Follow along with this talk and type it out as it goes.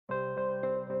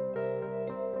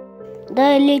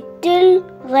The Little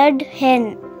Red Hen.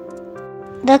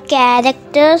 The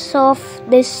characters of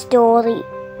this story: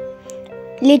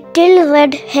 Little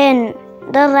Red Hen,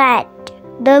 the rat,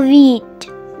 the wheat,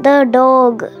 the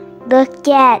dog, the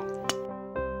cat.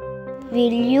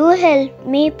 Will you help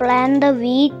me plant the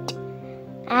wheat?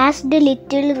 Asked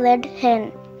Little Red Hen.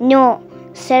 No,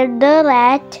 said the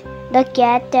rat, the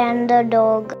cat, and the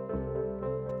dog.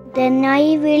 Then I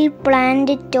will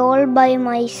plant it all by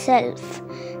myself,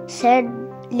 said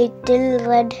Little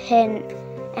Red Hen,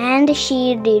 and she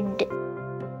did.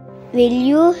 Will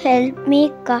you help me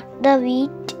cut the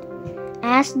wheat?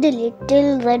 Asked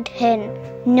Little Red Hen.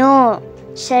 No,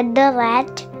 said the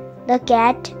rat, the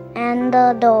cat, and the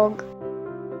dog.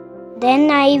 Then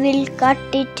I will cut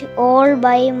it all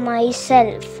by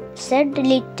myself, said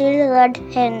Little Red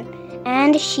Hen,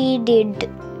 and she did.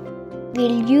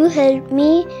 Will you help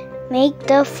me make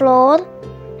the floor?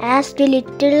 Asked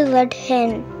Little Red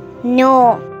Hen. No,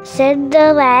 said the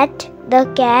rat, the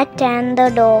cat, and the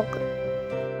dog.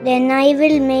 Then I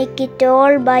will make it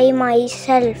all by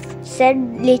myself, said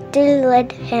Little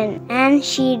Red Hen, and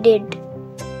she did.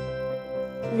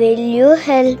 Will you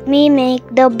help me make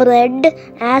the bread?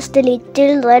 Asked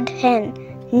Little Red Hen.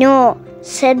 No,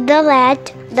 said the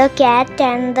rat, the cat,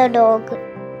 and the dog.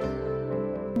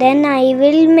 Then I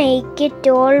will make it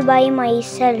all by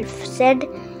myself, said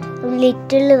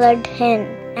Little Red Hen,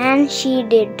 and she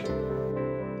did.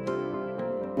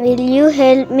 Will you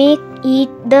help me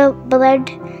eat the bread?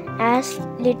 Asked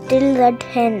Little Red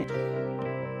Hen.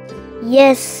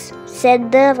 Yes,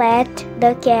 said the rat,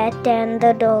 the cat, and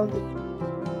the dog.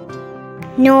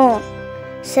 No,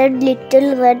 said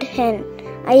Little Red Hen,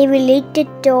 I will eat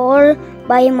it all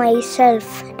by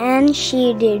myself, and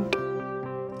she did.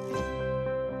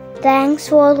 Thanks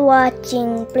for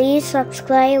watching. Please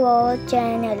subscribe our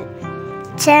channel.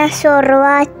 Thanks for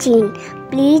watching.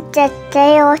 Please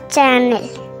subscribe our channel.